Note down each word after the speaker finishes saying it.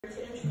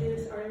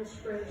introduce our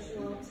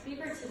inspirational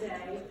speaker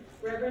today,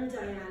 Reverend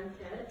Dianne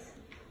Hitt.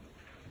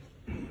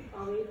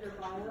 I'll read her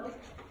bio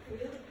for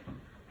you.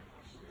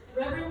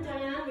 Reverend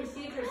Dianne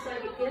received her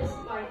psychic gifts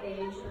by age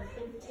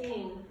of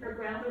 15. Her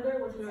grandmother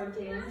was an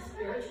ordained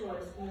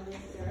spiritualist in the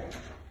Spirit.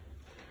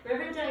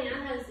 Reverend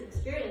Dianne has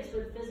experience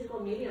with physical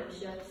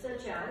mediumship,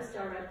 such as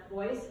direct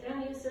voice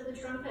and use of the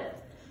trumpet.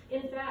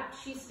 In fact,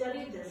 she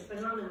studied this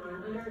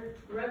phenomenon under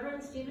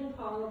Reverend Stephen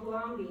Paul of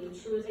Long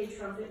Beach, who is a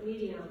trumpet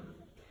medium.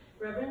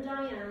 Reverend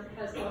Dianne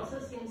has also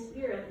seen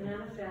spirit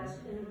manifest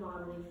in a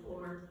bodily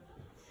form.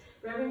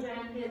 Reverend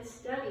Dianne Hitt's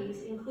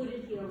studies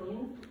included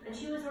healing, and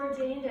she was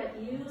ordained at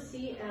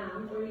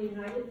UCM, or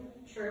United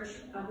Church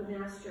of the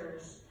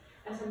Masters,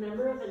 as a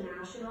member of the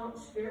National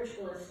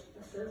Spiritualist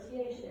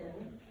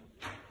Association.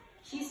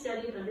 She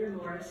studied under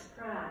Morris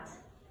Pratt.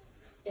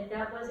 If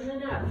that wasn't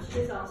enough, she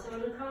is also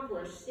an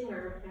accomplished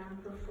singer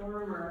and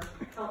performer.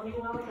 Help me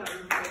welcome.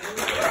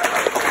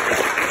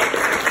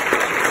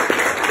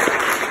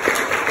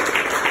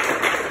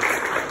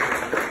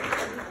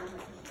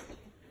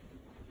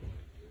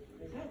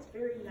 That's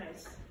very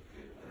nice.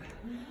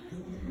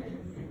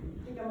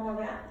 Think I'm all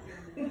right?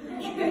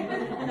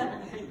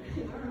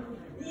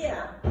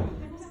 Yeah.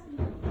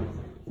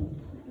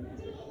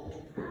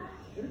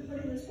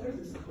 Everybody in this place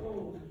is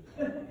cold.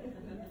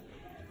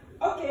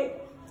 Okay.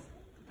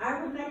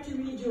 I would like to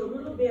read you a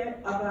little bit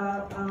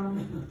about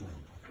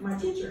my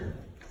teacher.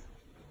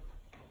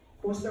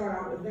 We'll start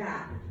out with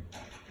that.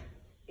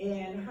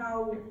 And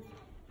how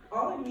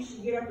all of you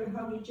should get up and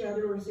hug each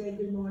other or say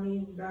good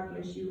morning and God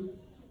bless you.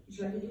 Would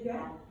you like to do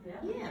that?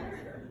 Yeah.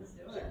 Let's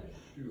do it.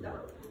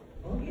 Sure.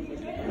 Okay.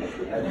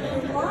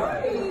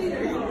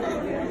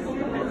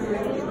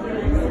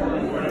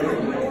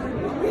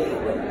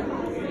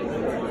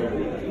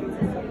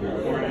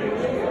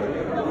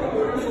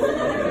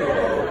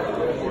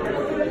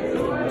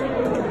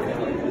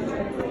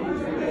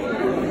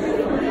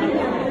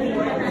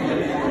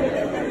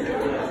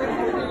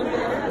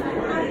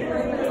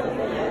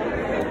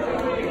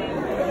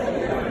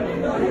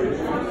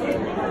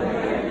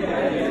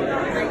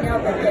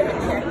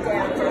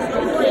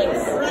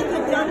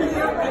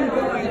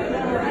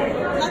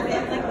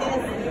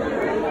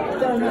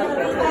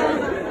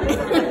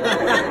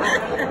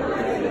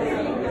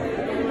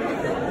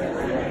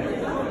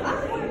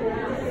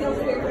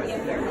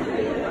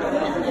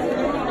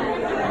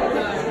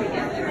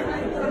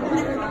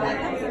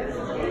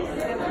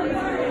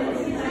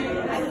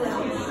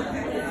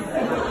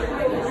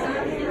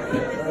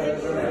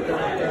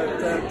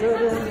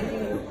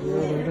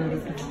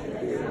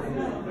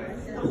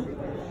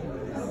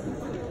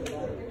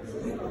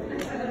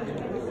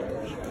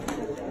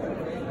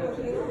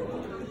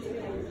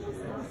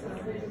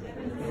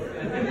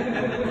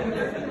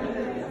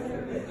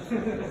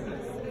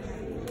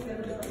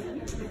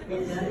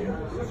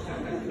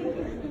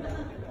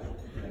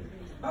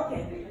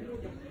 Okay,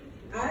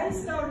 I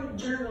started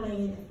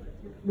journaling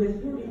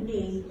with Rooted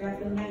Knee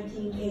back in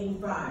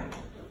 1985.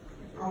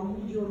 I'll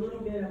read you a little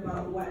bit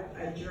about what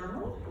I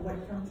journal,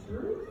 what comes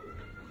through.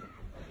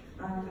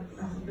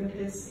 But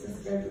this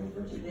is scheduled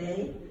for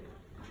today.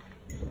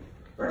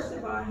 First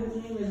of all, his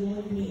name is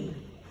Rooted Knee.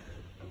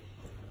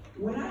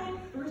 When I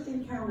first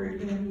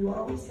encountered him, you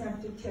always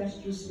have to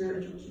test your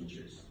spiritual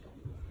teachers.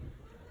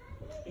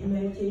 In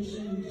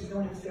meditation, you just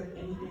don't accept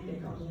anything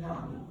that comes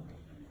along.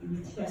 You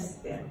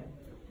test them.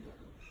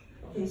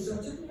 Okay, so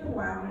it took me a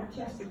while, and I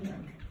tested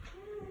him.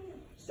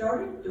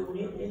 Started doing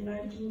it in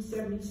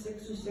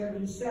 1976 or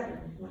 77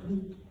 when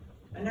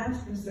he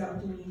announced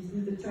himself to me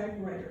through the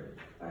typewriter,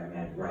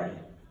 automatic writing.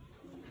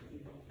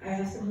 I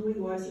asked him who he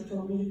was. He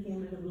told me he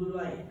came in the blue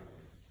light.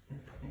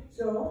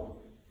 So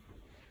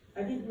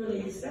I didn't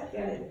really accept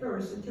that at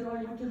first until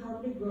I went to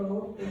Harmony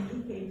Grove and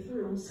he came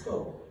through and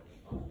spoke.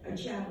 I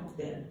channeled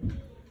then.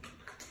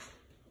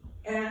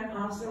 And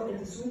also at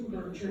the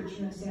Swedenborg Church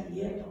in San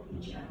Diego,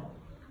 he channeled.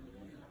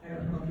 I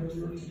don't know if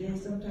he'll do it today.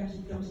 Sometimes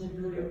he comes in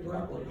very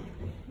abruptly.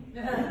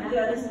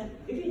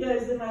 If he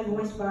does, then my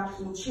voice box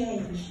will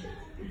change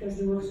because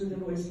he works with the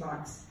voice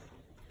box.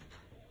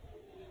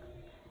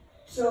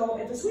 So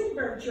at the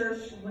Swedenborg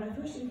Church, when I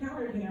first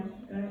encountered him,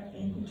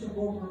 and he took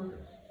over,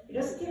 he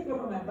doesn't take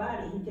over my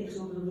body, he takes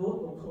over the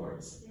vocal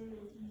cords.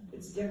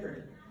 It's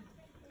different.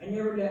 I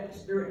never let the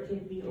spirit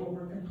take me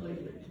over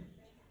completely.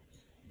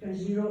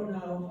 Because you don't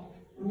know,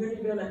 when you're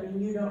developing,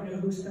 you don't know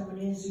who's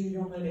coming in, so you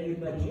don't let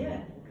anybody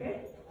in,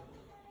 okay?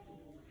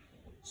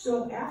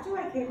 So after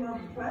I came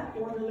off the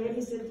platform, the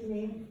lady said to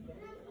me,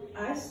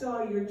 I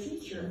saw your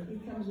teacher, he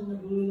comes in the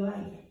blue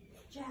light.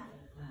 Yeah.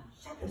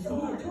 So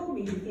he had told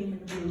me he came in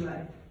the blue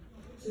light.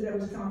 So that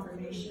was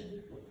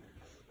confirmation.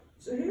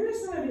 So here are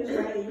some of his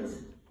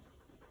writings.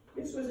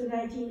 This was in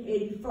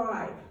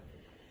 1985.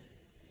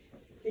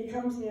 He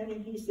comes in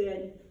and he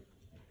said,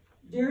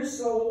 Dear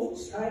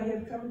souls, I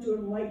have come to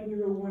enlighten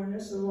your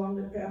awareness along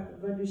the path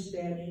of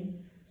understanding,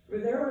 for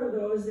there are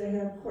those that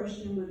have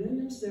questioned within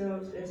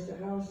themselves as to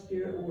how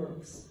spirit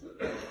works,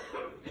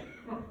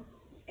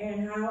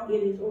 and how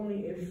it is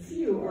only a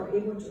few are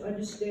able to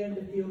understand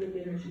the field of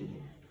energy.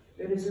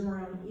 that is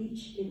around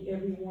each and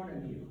every one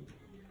of you.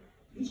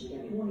 Each and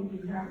every one of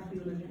you have a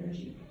field of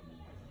energy.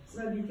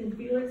 Some of you can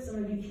feel it,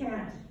 some of you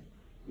can't.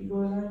 He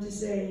goes on to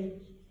say,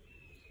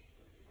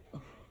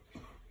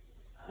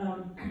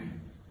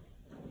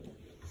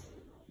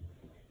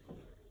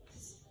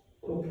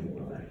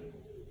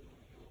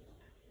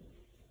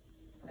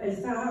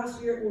 as how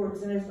Spirit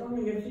works, and it's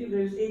only a few that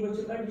is able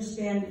to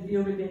understand the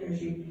field of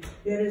energy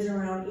that is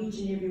around each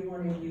and every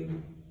one of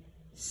you.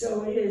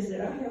 So it is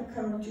that I have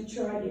come to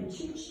try to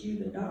teach you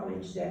the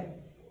knowledge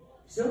that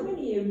so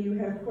many of you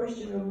have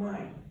questioned of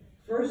mine.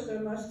 First, I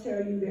must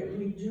tell you that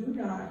we do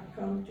not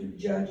come to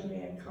judge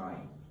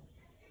mankind.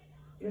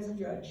 He doesn't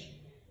judge,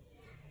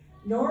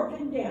 nor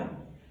condemn.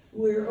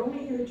 We're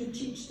only here to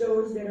teach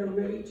those that are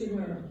ready to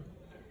learn.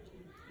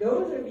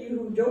 Those of you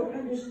who don't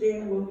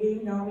understand will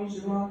gain knowledge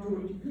along to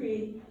a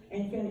degree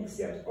and can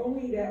accept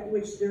only that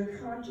which their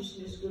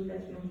consciousness will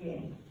let them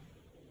gain.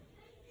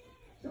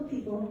 So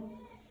people,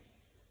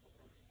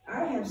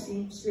 I have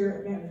seen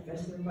Spirit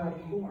manifest in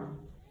body form.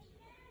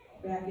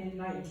 Back in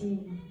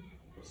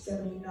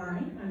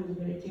 1979, I was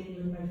meditating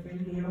with my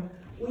friend Gail.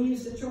 We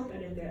used a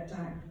trumpet at that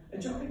time. A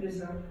trumpet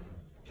is an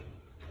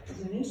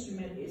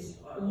instrument, it's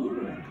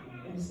aluminum,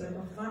 and it's like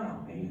a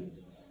funnel, and you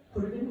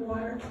put it in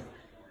water,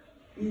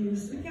 you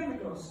use the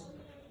chemicals.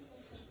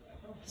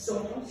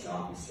 Sulfur,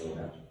 salt, and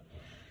soda.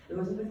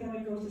 Those are the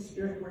chemicals the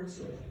Spirit works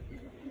with.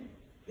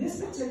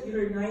 This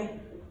particular night,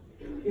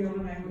 Gail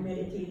and I were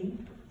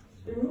meditating.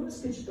 The room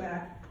was pitch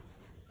black.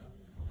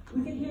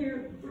 We could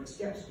hear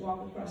footsteps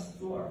walk across the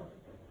floor.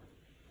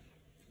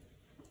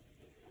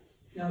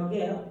 Now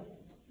Gail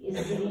is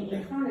sitting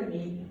in front of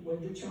me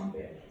with the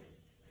trumpet.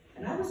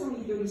 And I was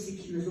only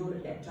 36 years old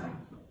at that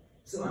time.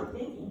 So I'm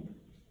thinking,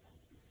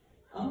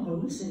 I'm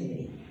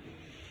hallucinating.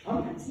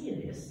 I'm not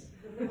seeing this.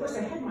 Of course,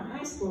 I had my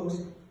eyes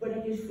closed, but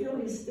I could feel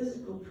his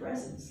physical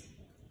presence.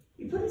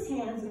 He put his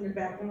hands in the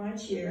back of my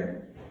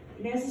chair,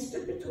 and as he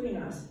stood between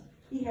us,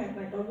 he had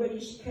like a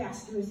reddish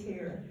cast to his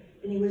hair,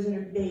 and he was in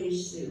a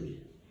beige suit.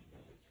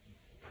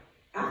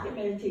 After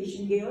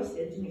meditation, Gail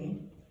said to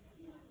me,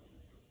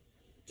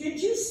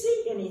 "Did you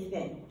see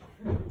anything?"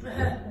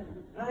 And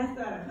I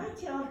thought, if I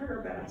tell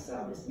her, but I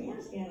saw this man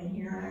standing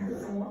here, and I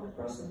heard him walk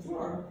across the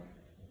floor,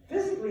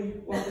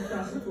 physically walk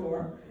across the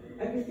floor,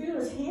 I could feel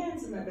his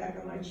hands in the back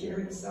of my chair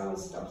in a solid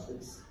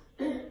substance.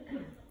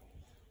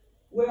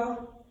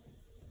 Well,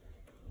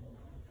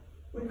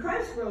 when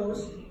Christ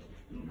rose,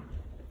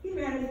 he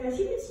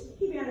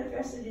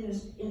manifested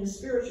in a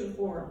spiritual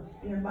form,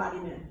 in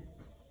embodiment.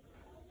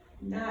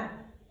 Not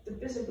the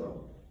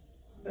physical,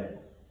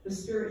 but the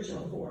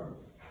spiritual form.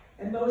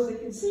 And those that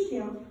could see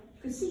him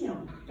could see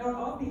him. Not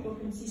all people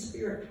can see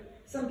Spirit.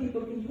 Some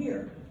people can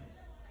hear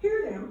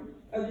them,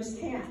 others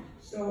can't.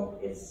 So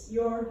it's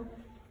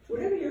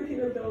whatever your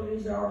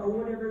capabilities are, or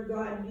whatever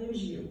God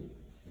gives you.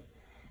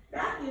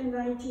 Back in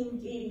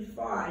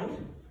 1985,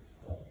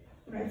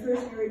 when I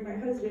first married my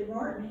husband,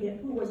 Dianne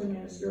Hitt, who was a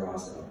minister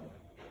also,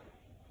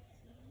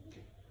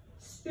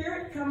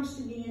 Spirit comes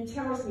to me and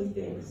tells me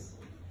things.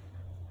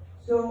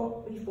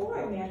 So before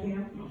I met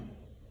him,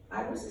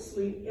 I was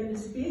asleep, and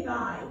this big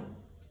eye,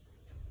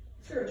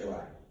 spiritual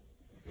eye,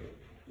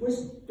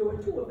 there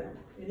were two of them,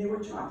 and they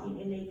were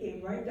talking, and they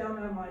came right down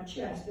on my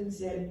chest and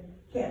said,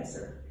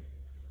 "Cancer."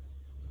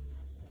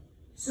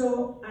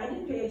 So I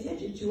didn't pay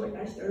attention to it, and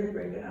I started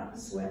breaking out in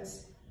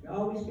sweats. You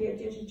always pay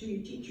attention to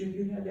your teacher if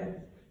you have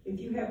that. If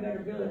you have that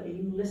ability,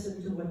 you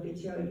listen to what they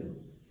tell you,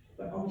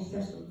 but always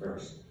test them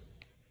first.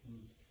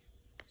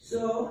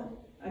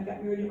 So I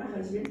got married to my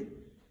husband.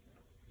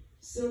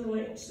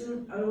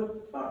 Soon,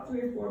 about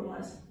 3 or 4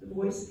 months, the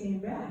voice came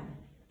back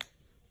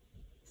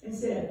and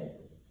said,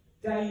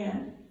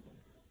 "Dianne,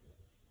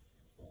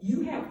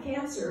 you have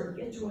cancer.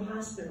 Get to a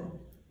hospital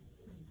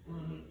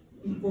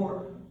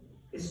before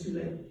it's too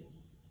late."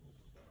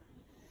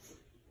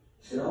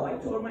 So I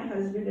told my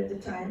husband at the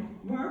time,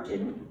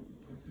 "Martin,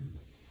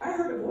 I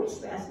heard a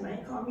voice last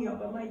night call me up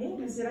by my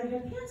name and said I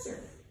have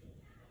cancer."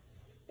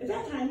 At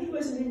that time, he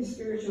wasn't into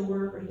spiritual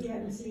work, or he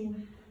hadn't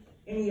seen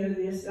any of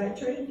this. I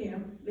trained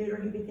him. Later,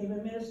 he became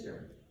a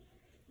minister.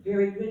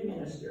 Very good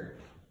minister.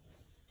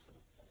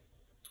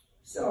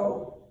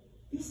 So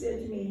he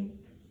said to me,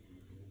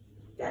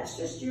 "That's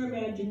just your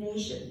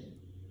imagination."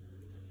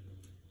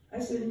 I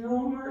said,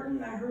 "No,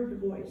 Martin, I heard the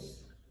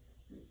voice."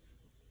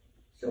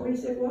 So he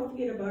said, "Well,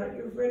 forget about it.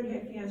 Your friend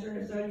had cancer and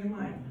it's out of your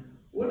mind."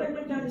 Well, I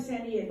went down to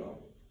San Diego.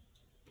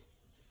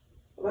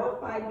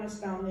 About 5 months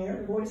down there,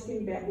 the voice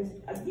came back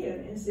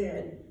again and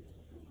said,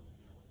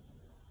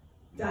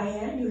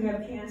 "Dianne, you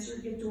have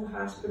cancer. Get to a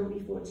hospital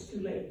before it's too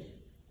late.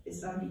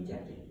 It's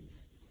undetected."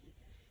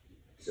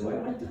 So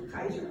I went to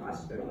Kaiser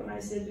Hospital and I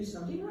said, "There's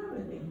something wrong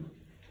with me."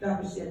 The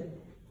doctor said,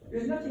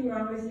 "There's nothing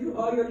wrong with you.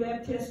 All your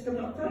lab tests come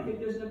up perfect.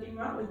 There's nothing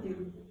wrong with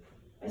you."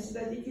 I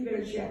said, "I think you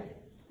better check."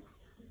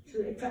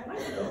 So they cut my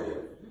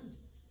throat.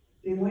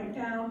 They went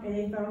down and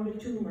they found a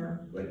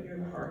tumor right near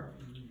the heart.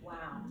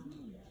 Wow.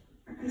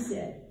 He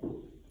said,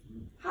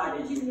 "How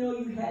did you know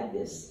you had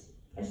this?"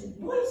 I said,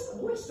 "A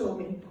voice told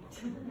me."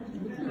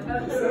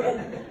 He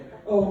said,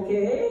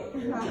 Okay.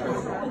 He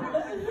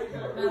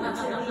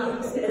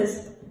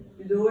says,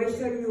 did the always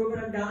tell you you were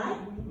going to die?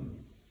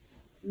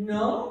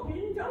 No, he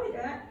didn't tell me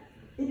that.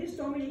 He just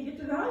told me to get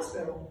to the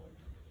hospital.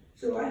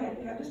 So I had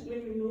to have the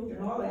spleen removed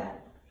and all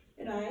that.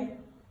 And I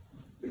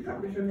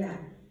recovered from that.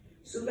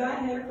 So God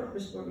had a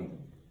purpose for me.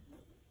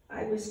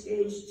 I was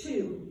stage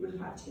 2 with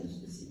Hodgkin's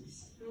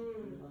disease.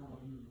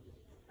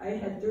 I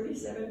had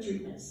 37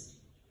 treatments.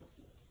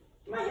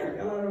 My hair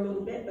fell out a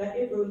little bit, but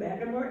it grew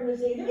back. And Martin would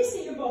say, let me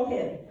see your bald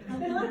head. I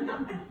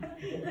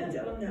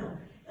tell him no.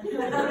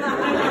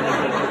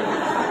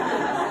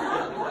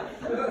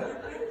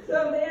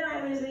 So then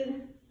I was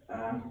in,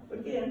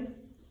 again,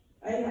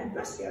 I had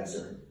breast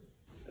cancer.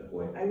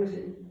 I was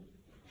in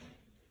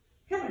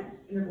heaven,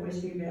 and her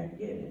voice came back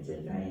again and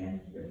said,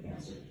 Dianne, you have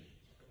cancer.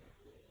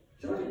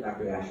 So I went to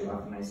Dr.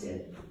 Asheroff and I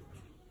said,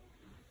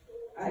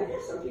 I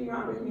got something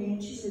wrong with me.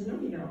 And she said, no,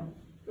 you don't.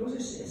 Those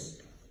are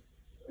cysts.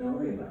 Don't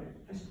worry about it.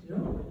 I said,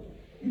 no,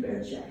 you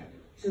better check.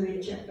 So they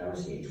checked, I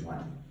was stage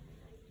 1.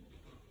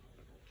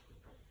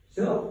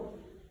 So,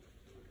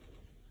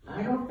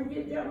 I don't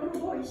forget that little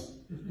voice.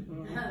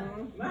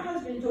 My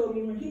husband told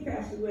me when he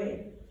passed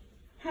away,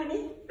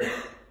 honey,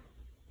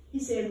 he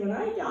said, when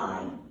I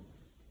die,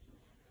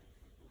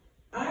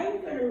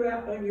 I'm going to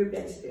wrap on your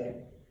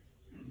bedstead.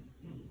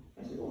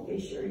 I said, okay,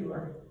 sure you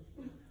are.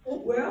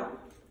 Well,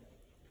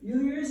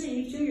 New Year's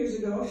Eve, 2 years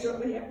ago,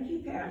 shortly after he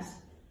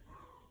passed,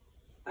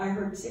 I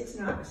heard 6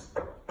 knocks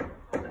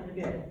on the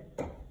bed.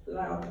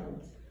 Loud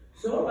ones.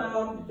 So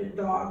loud that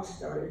the dogs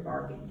started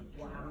barking.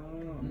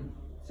 Wow.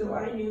 So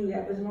I knew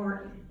that was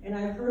Martin. And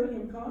I heard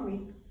him call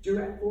me,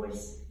 direct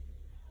voice.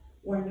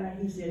 One night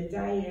he said,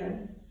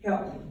 Dianne,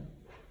 help me.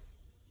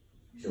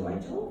 So I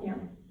told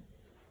him,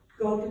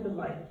 go to the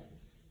light.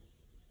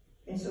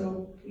 And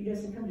so he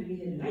doesn't come to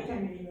me in the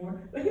nighttime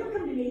anymore, but he'll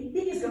come to me.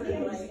 He gives me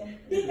pennies.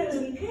 He gives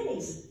me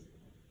pennies.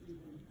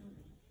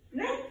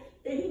 Night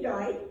that he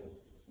died,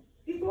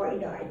 before he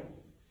died,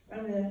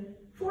 on the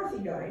 4th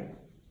he died,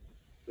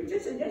 which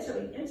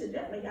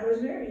incidentally, I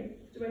was married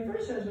to my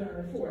first husband on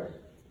the 4th,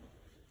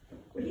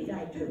 but he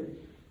died too.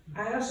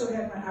 I also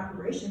had my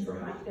operation for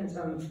Hodgkin's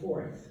on the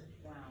 4th,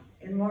 wow.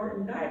 And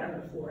Martin died on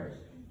the 4th.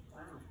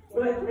 Wow.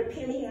 Well, I put a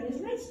penny on his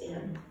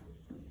nightstand,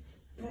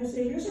 and I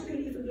said, here's a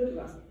penny for good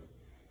luck.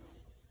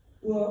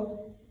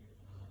 Well,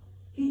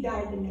 he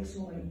died the next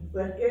morning,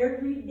 but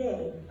every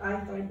day I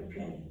find the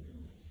penny.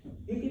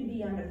 It could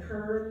be on the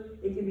curb,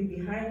 it could be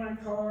behind my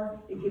car,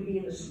 it could be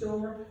in the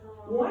store.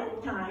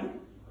 One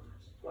time,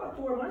 about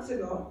 4 months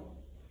ago,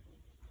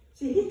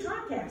 see, he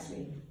contacts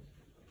me.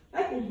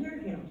 I can hear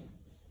him.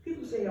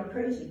 People say I'm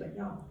crazy, but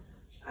no.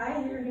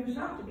 I hear him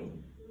talk to me.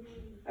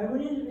 I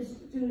went into the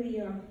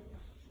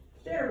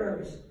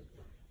Starburgers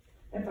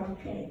and found a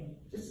penny,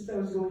 just as I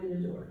was going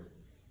in the door.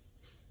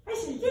 I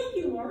said, thank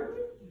you,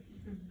 Martin.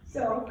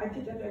 So I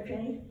picked up that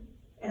penny,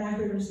 and I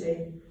heard him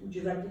say, would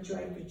you like to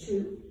try for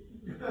 2?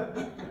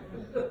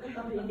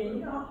 I'm thinking,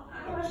 you know,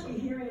 I must be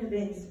hearing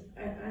things.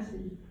 I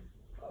said,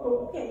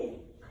 oh,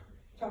 okay.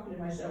 Talking to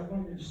myself,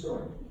 going to the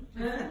store.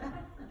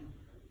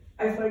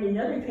 I find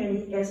another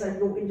penny as I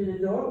go into the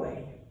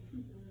doorway.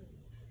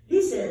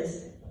 He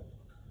says,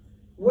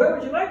 well,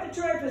 would you like to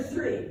try for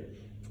 3?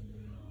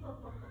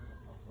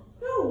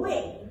 No,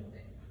 wait.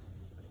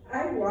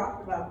 I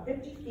walked about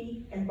 50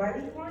 feet, and by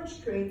the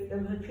orange crate, there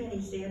was a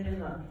penny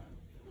standing up.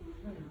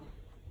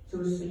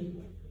 So see,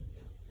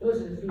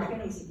 those are the 3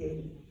 pennies he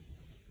gave me.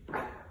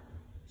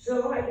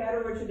 So I got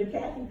over to the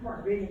cat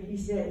department, and he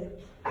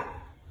said,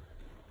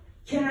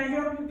 can I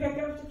help you pick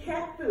up the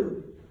cat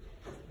food?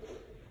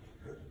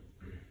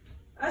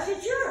 I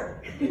said,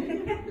 sure.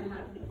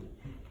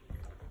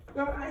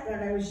 Well, I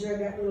thought I would share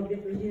that little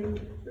bit with you.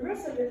 The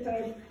rest of the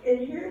time, and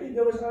here he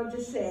goes on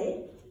to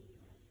say,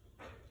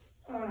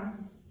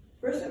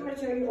 first I'm going to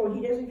tell you, oh,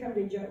 he doesn't come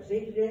to judge.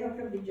 They don't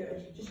come to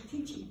judge, just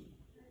teaching.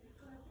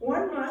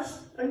 One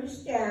must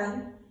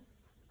understand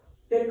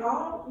that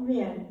all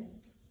men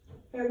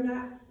have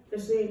not the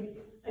same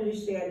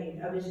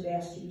understanding of this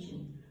vast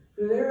teaching.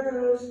 For there are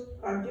those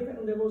on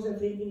different levels of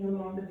thinking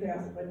along the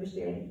path of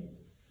understanding.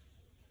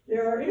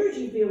 There are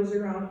energy fields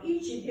around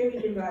each and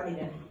every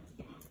embodiment.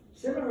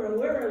 Some are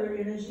aware of their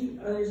energy,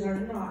 others are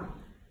not.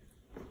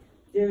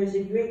 There is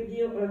a great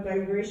deal of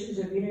vibrations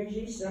of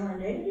energy. Some are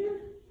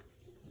negative,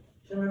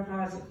 some are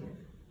positive.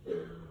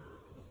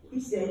 He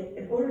said,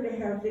 in order to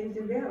have things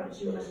in balance,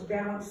 you must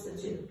balance the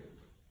 2.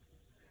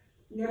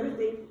 Never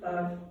think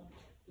of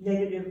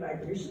negative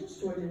vibrations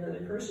towards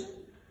another person.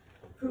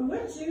 For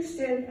what you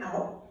send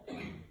out,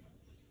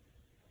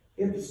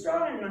 if it's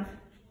strong enough,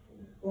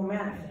 will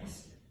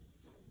manifest.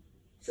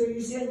 So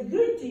you send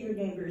good to your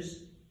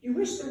neighbors. You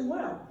wish them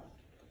well.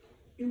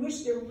 You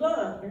wish them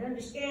love and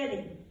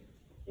understanding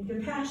and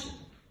compassion.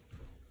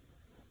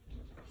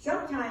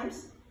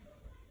 Sometimes,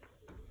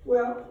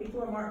 well,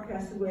 before Mark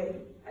passed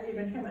away, I live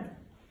in heaven.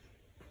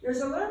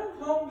 There's a lot of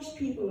homeless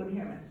people in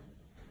heaven.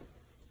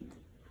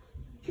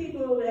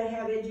 People that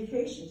have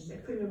educations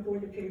that couldn't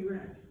afford to pay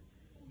rent.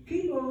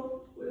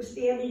 People who are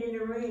standing in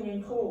the rain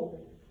and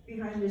cold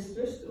behind this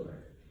thrift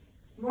store.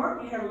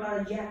 Martin had a lot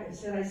of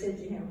jackets, and I said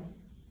to him,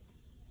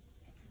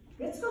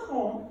 let's go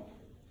home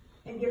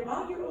and get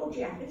all your old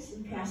jackets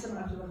and pass them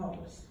out to the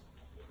homeless.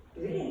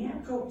 Because they didn't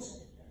have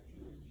coats.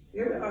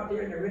 They were out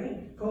there in the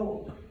rain,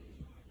 cold.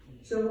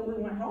 So we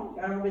went home,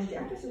 got all his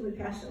jackets, and we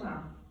passed them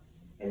out.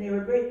 And they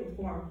were grateful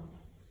for him.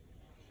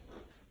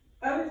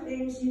 Other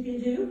things you can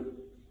do,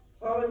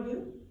 all of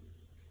you,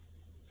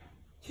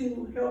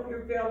 to help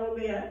your fellow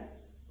man.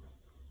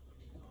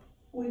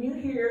 When you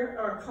hear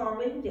our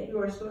calling that you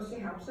are supposed to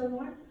help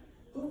someone,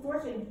 go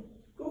forth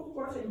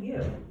and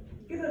give.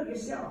 Give of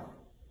yourself.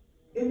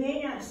 It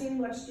may not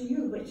seem much to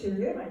you, but to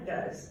them it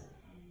does.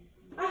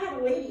 I had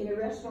a lady in a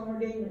restaurant one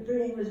day, her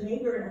name was May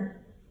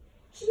Burner.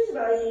 She was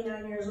about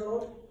 89 years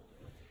old,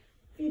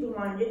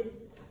 feeble-minded.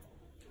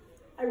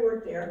 I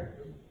worked there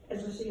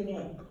as a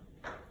CNA.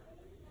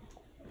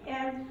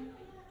 And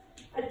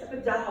I took a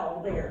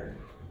doll there,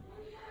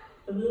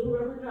 a little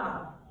rubber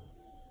doll.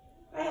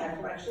 I had a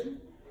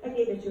collection. I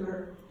gave it to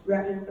her,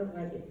 wrapped it up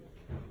like it.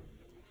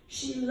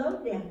 She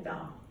loved that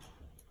doll.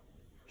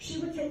 She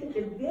would take it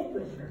to bed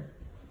with her.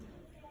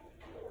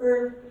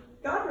 Her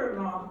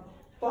daughter-in-law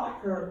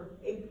bought her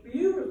a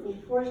beautiful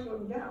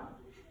porcelain doll.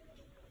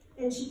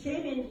 And she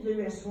came into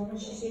the restaurant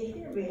and she said,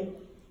 here, babe.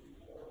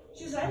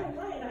 She says, I don't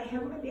mind, I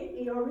have my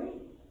baby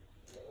already.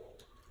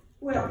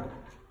 Well,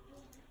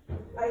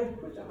 I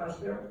went to the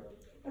hospital.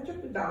 I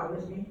took the doll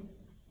with me.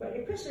 But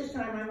at Christmas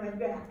time, I went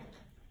back.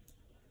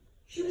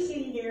 She was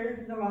sitting there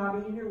in the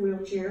lobby in her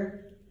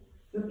wheelchair,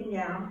 looking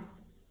down,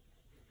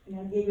 and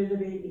I gave her the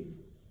baby.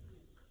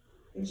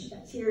 And she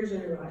got tears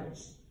in her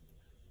eyes.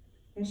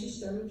 And she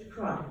started to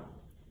cry.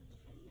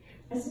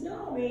 I said,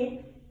 no,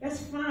 man,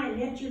 that's fine,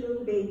 that's your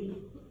little baby.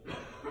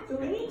 So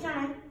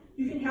anytime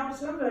you can help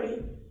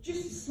somebody,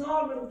 just a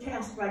small little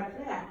task like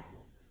that,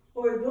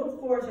 or go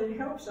forth and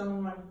help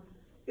someone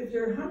if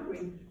they're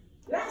hungry.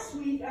 Last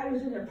week, I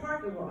was in the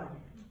parking lot.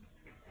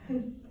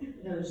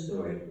 Another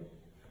story.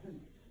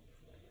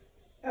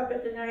 Up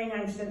at the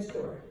 99-cent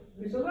store.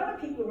 There's a lot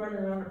of people running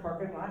around the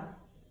parking lot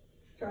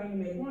trying to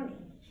make money.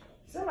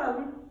 Some of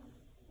them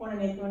want to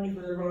make money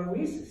for the wrong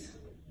reasons.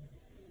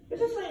 But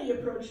this lady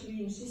approached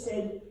me and she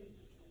said,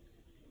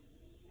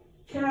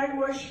 can I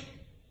wash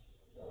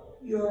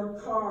your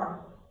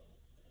car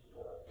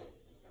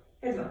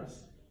headlights?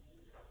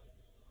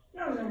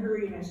 And I was in a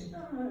hurry and I said,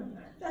 no,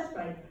 that's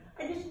fine.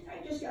 I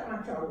just got my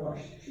car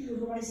washed. She goes,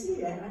 well, I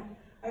see that.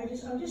 I'm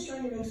just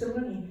trying to make some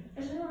money.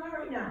 I said, no, not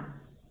right now.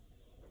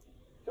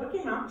 So I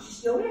came out, she's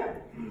still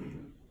there.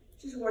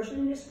 She's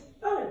washing this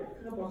other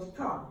couple's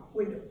car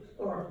windows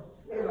or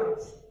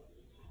headlights.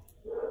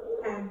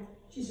 And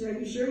she said, are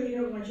you sure you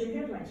don't want your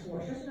headlights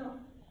washed? I said, no.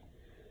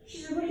 She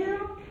said, well, you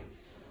know,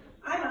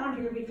 I'm out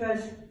here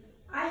because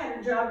I had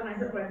a job and I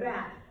hurt my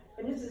back.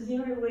 And this is the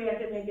only way I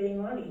can make any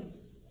money.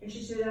 And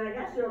she said, and I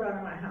got thrown out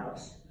of my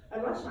house. I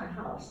lost my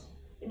house.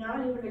 And now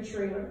I live in a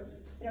trailer.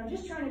 And I'm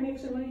just trying to make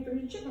some money from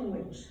the chicken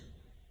wings.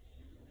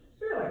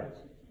 Really?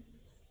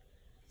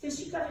 So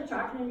she got to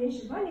talking to me. She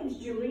said, my name's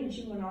Julie. And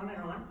she went on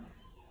and on.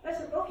 I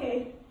said,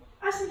 okay.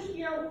 I said,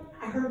 you know,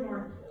 I heard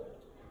Martin.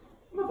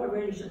 I'm about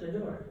ready to shut the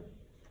door.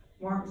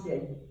 Martin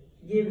said,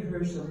 give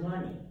her some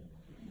money.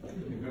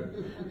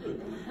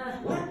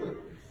 What?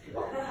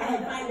 I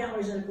had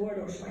 $5 in the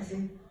corridor, so I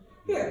said,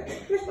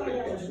 here's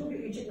 $5. Go get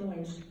your chicken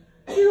wings.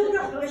 She looked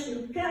up, bless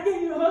you. Can I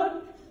give you a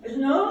hug? I said,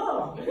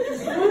 no.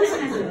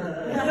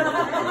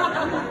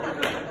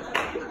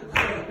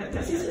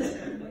 She says,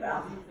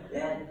 well,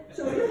 then,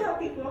 so you help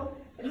people.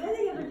 And then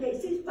the other day,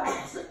 see,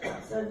 thoughts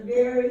are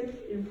very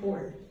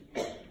important.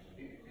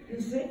 You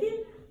think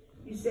it,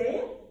 you say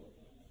it,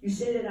 you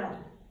send it out.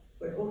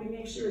 But only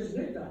make sure it's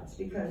good thoughts,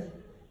 because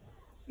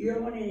you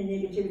don't want any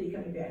negativity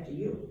coming back to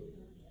you.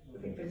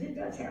 Okay, because it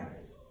does happen.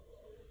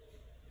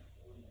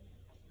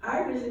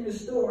 I was in the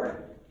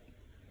store,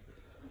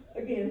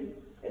 again,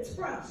 at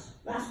Sprouts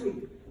last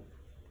week.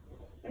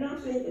 And I'm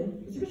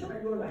thinking, because every time I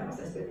go to the house,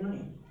 I spend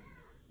money.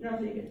 And I'm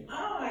thinking,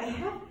 oh, I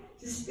have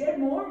to spend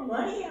more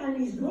money on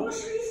these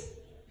groceries?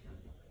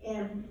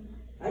 And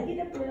I get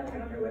up there, I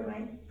don't know where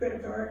my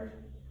credit card,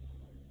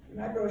 and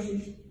my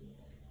groceries,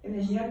 and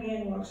this young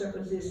man walks up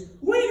and says,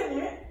 wait a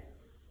minute,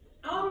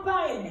 I'm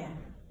buying that.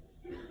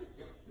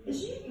 And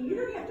you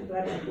don't have to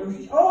buy that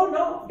groceries. Oh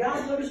no,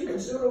 God loves you,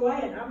 and so do I,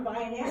 and I'm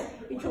buying that.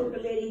 He told the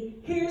lady,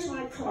 here's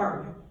my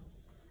card.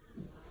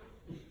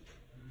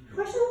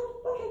 I said,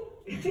 okay.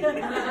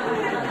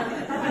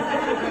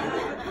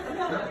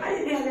 I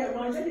didn't have that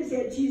much, I just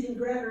had cheese and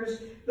crackers,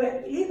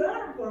 but he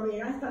bought them for me,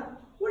 and I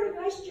thought, what a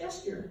nice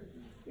gesture,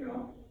 you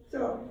know.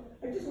 So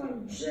I just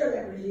wanted to share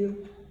that with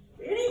you.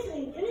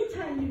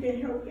 Anytime you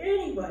can help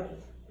anybody,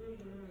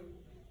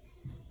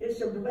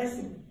 it's a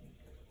blessing.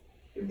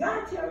 If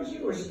God tells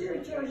you or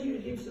Spirit tells you to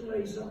give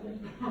somebody something,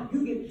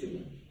 you give it to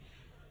them.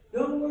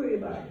 Don't worry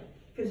about it,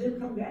 because it'll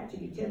come back to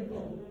you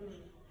tenfold.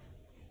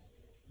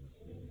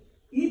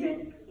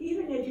 Even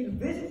if you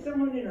visit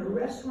someone in a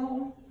rest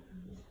home,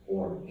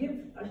 or give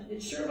a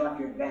shirt off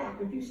your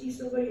back, if you see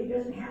somebody that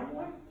doesn't have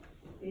one,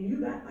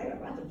 and I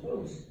got lots of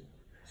clothes.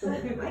 So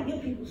I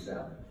give people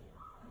stuff.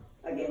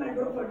 I gave my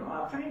girlfriend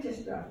all kinds of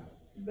stuff,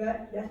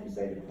 but that's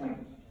beside the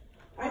point.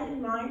 I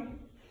didn't mind.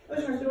 I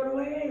was going to throw it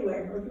away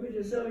anyway, or give it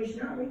to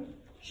Salvation Army.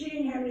 She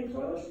didn't have any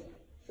clothes,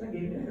 so I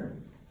gave it to her.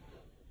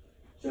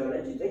 So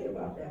let you think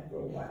about that for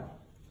a while.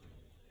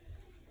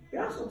 He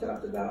also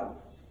talks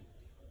about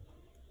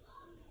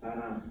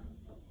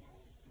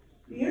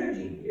the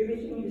energy.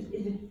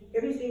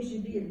 Everything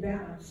should be in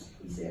balance,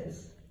 he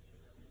says.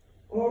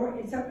 Or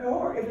if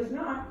it's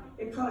not,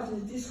 it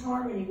causes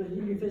disharmony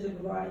within your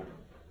physical body.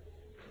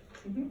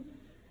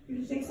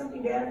 You say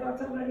something bad about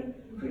somebody,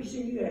 I'm pretty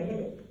sure you're going to hit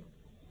it.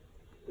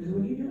 Because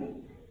what are you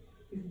doing?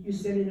 You're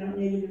sending out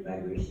negative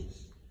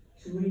vibrations.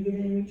 So what are you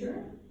getting in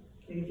return?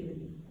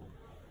 Negativity.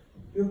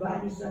 Your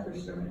body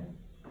suffers from it.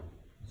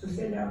 So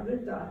send out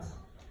good thoughts,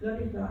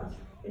 loving thoughts,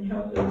 and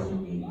help those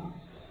in need.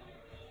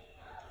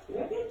 You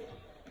like it?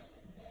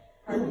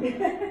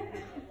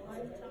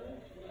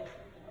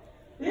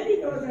 Then he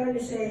goes on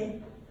to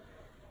say,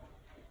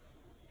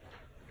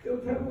 he'll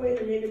put away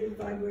the negative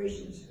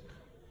vibrations.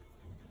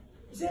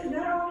 He says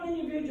not all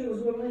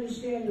individuals will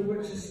understand the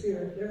works of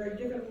spirit. There are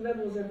different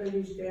levels of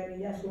understanding.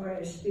 That's why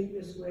I speak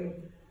this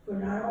way. For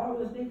not all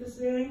will think the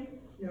same,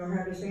 nor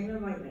have the same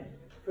enlightenment.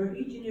 For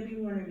each and every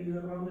one of you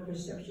along the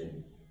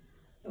perception,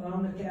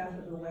 along the path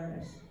of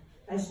awareness.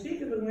 I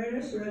speak of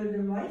awareness rather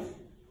than life,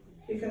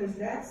 because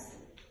that's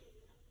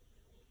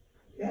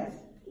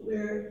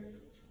where,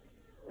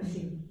 let's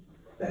see,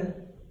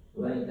 but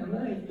rather than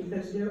life,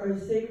 because there are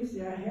things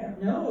that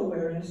have no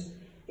awareness,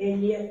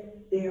 and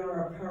yet they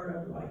are a part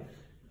of life.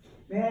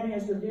 Man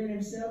has within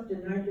himself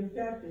denied the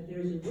fact that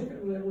there's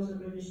different levels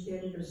of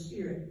understanding of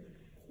spirit.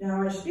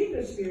 Now I speak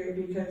of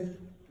spirit because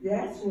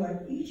that's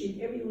what each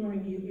and every one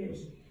of you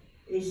is.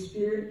 A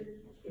spirit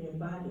in a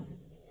body.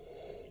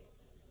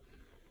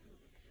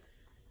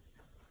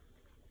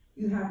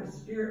 You have a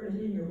spirit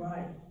within your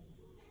body.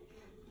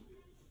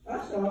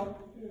 Also,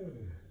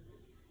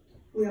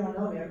 we all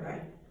know that,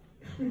 right?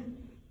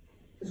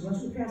 Because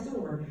once we pass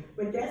over,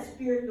 but that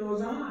spirit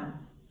goes on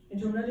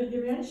into another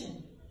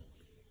dimension.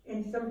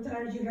 And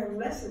sometimes you have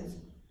lessons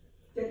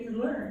that you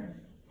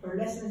learn, or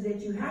lessons that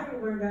you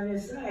haven't learned on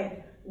this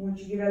side. Once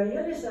you get on the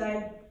other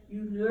side,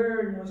 you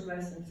learn those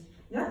lessons.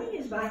 Nothing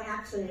is by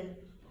accident.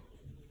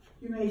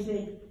 You may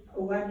say,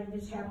 oh, why did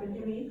this happen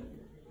to me?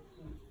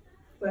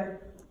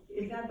 But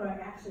it's not by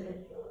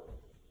accident.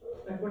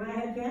 Like when I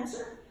had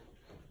cancer,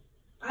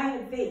 I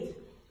had faith.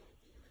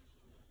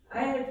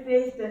 I had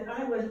faith that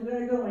I wasn't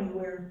going to go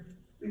anywhere,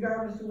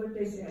 regardless of what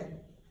they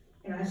said.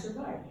 And I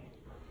survived.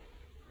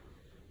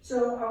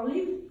 So I'll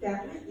leave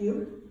that with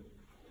you,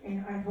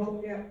 and I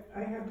hope that I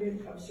have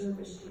been of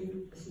service to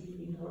you this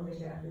evening or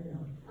this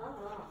afternoon.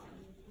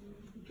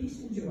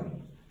 Peace and joy.